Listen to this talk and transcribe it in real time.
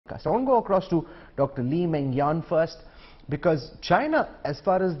So I want to go across to Dr. Lee Meng-Yan first, because China, as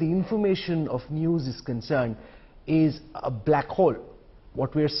far as the information of news is concerned, is a black hole.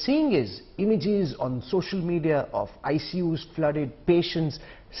 What we're seeing is images on social media of ICUs flooded, patients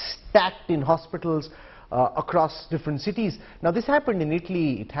stacked in hospitals across different cities. Now, this happened in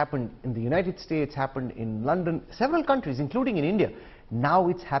Italy, it happened in the United States, happened in London, several countries, including in India. Now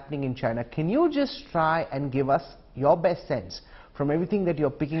it's happening in China. Can you just try and give us your best sense, from everything that you're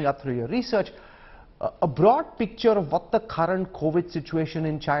picking up through your research, a broad picture of what the current COVID situation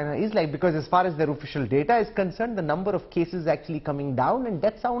in China is like? Because as far as their official data is concerned, the number of cases actually coming down, and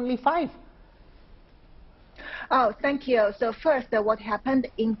deaths are only 5. Oh, thank you. So first, what happened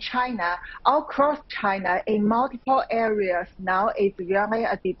in China, all across China, in multiple areas now, is really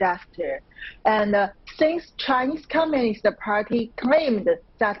a disaster. And since Chinese Communist Party claimed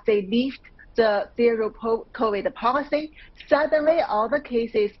that they lift the zero COVID policy, suddenly all the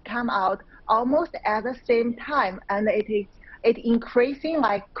cases come out almost at the same time, and it increasing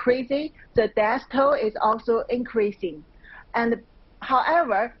like crazy. The death toll is also increasing. And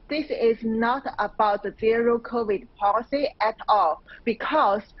however, this is not about the zero COVID policy at all,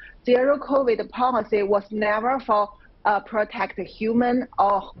 because zero COVID policy was never for protect human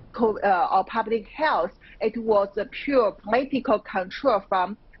or public health. It was a pure political control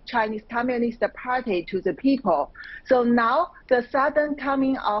from Chinese Communist Party to the people. So now the sudden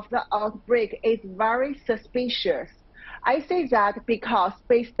coming of the outbreak is very suspicious. I say that because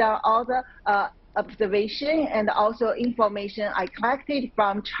based on all the observation and also information I collected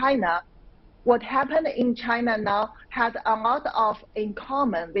from China, what happened in China now has a lot of in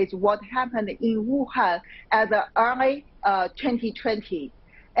common with what happened in Wuhan at the early 2020.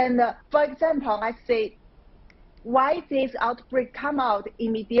 And for example, let's say why this outbreak come out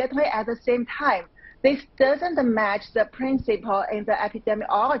immediately at the same time. This doesn't match the principle in the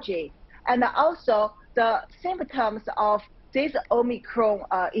epidemiology. And also the symptoms of these Omicron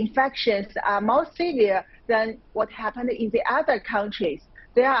infections are more severe than what happened in the other countries.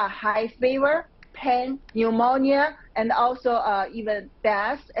 There are high fever, pain, pneumonia, and also even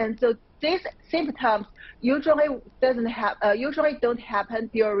death. And so these symptoms usually don't happen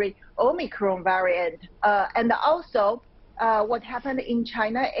during Omicron variant. And also, what happened in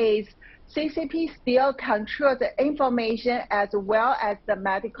China is CCP still controls the information as well as the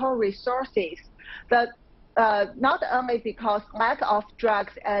medical resources. Not only because lack of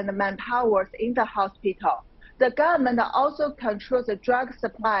drugs and manpower in the hospital, the government also controls the drug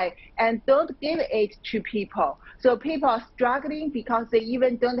supply and don't give it to people. So people are struggling because they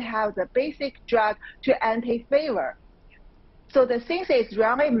even don't have the basic drug to anti-fever. So the things is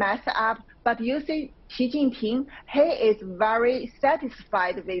really messed up, but you see Xi Jinping, he is very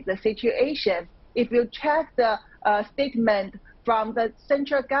satisfied with the situation. If you check the statement from the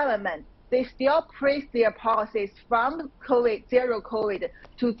central government, they still praise their policies from COVID, zero COVID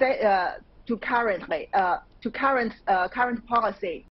to current policy.